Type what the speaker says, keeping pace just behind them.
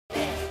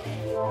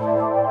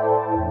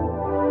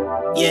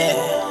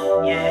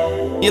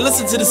You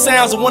listen to the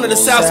sounds of one of the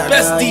South's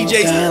best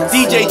DJs,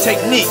 DJ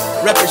Technique,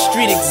 reppin'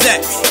 Street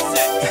Execs.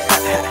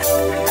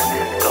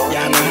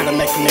 Y'all know how to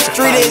make a nigga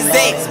Street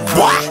Execs,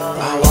 boy.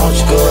 I want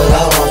you good,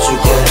 I want you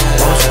good.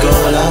 Want you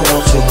good, I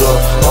want you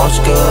good. Want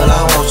you good,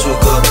 I want you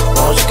good.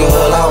 Want you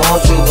good, I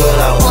want you good.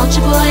 I want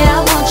you, boy, I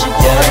want you,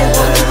 boy.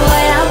 Want you,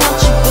 boy, I want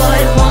you,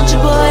 boy. Want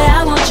you, boy,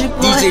 I want you,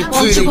 boy. DJ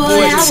Pretty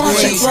Boy, I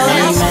want you, boy.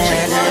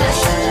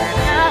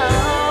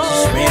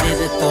 Just ready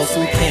to throw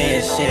some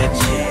cash at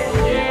you.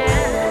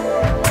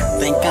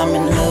 Think I'm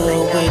in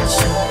love with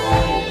you.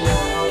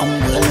 I'm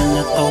willing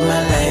to throw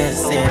my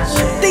last at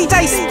you. DJ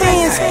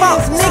Spin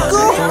Spots, nigga. Go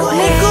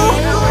ahead,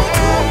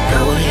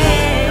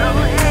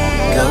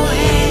 go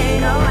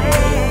ahead,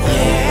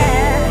 yeah.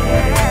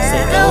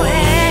 Say go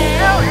ahead,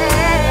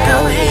 go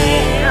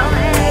ahead,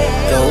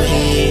 go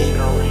ahead,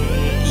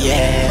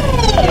 yeah.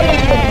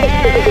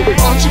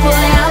 Want you, boy,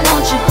 I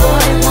want you,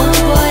 boy. Want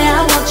you, boy,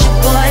 I want you,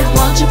 boy.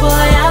 Want you, boy,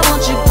 I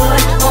want you, boy.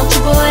 Want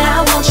you, boy,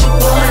 I want you,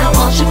 boy.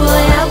 Want you, boy,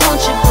 I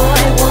want you,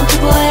 boy. Want you,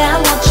 boy, I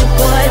want you,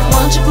 boy.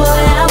 Want you,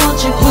 boy, I want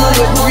you, boy.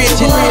 Want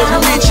you, boy, I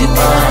want you,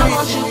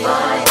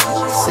 boy.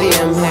 see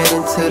I'm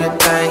heading to the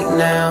bank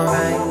now.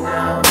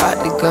 About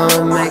to go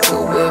and make a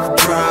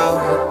withdrawal.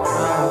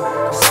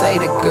 Say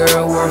the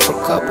girl worth a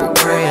couple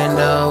grand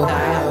though.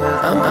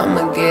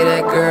 I'ma get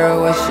that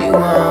girl what she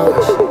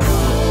wants.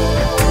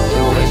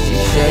 The way she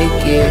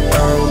shake it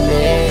on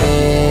me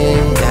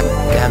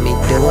got me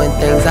doing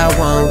things I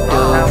won't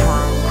do.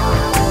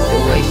 The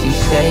way she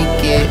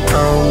shake it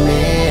on me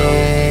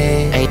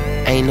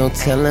ain't no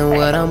telling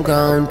what I'm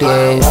gon' do.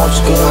 I want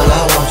you good,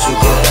 I want you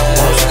good.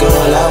 Want you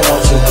good, I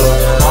want you good.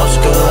 Want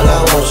you good,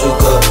 I want you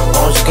good.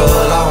 Want you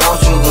good, I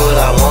want you good.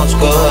 I want you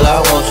good,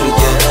 I want you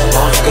good.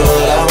 Want you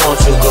good, I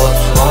want you good.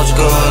 Want you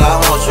good, I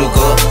want you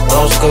good.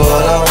 Want you good,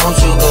 I want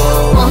you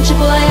good. Want you,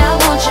 boy, I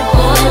want you,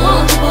 boy.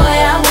 Want you,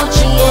 boy, I want you,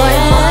 boy.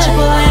 Want you,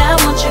 boy, I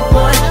want you,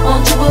 boy.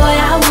 Want you, boy,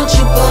 I want you, boy. Want you, boy, I want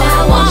you, boy.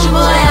 Want you,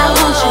 boy, I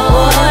want you,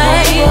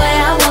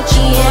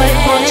 boy.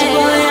 Want you,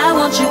 boy, I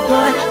want you,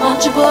 boy.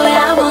 Want you, boy,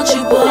 I want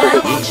you, boy.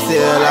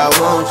 Still I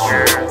want you,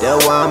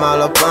 that's why I'm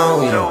all up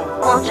on you.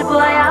 Want you, boy,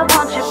 I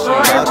want you,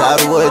 boy. Shout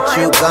out what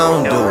you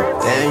gon' do.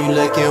 Damn, you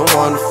looking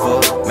wonderful.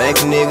 Make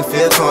a nigga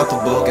feel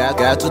comfortable.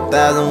 Got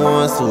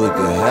 2001 so we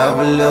could have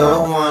a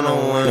little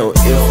one-on-one. No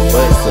if,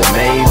 buts, or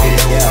maybe.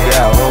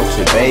 Yeah, I want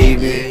you,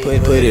 baby.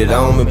 Put it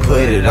on me,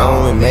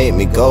 make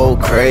me go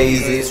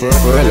crazy. Twirl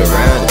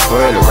around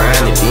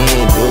it,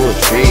 then do a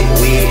trick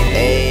with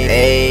it.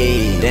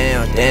 Ayy,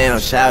 damn,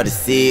 shout to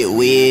sit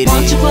with it.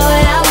 Want you, boy,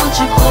 I want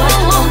you, boy.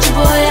 Want you,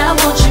 boy, I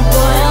want you,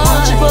 boy.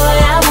 Want you, boy,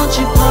 I want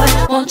you, boy.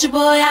 Want you,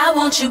 boy, I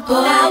want you,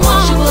 boy.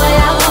 Want you, boy,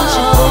 I want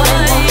you, boy.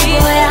 Want you,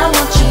 boy, I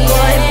want you,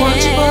 boy.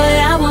 Want you, boy,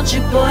 I want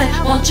you, boy.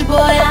 Want you, boy,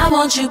 I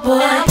want you,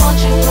 boy. I want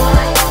you, boy.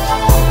 I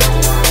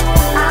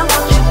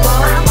want you,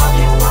 boy. I want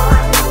you, boy.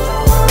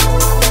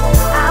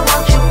 I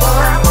want you,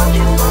 boy. I want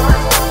you, boy.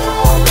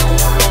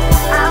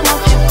 I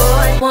want you,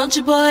 boy. Want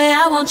you, boy,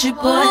 I want you,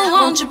 boy.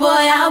 Want you, boy,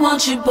 I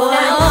want you,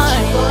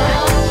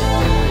 boy.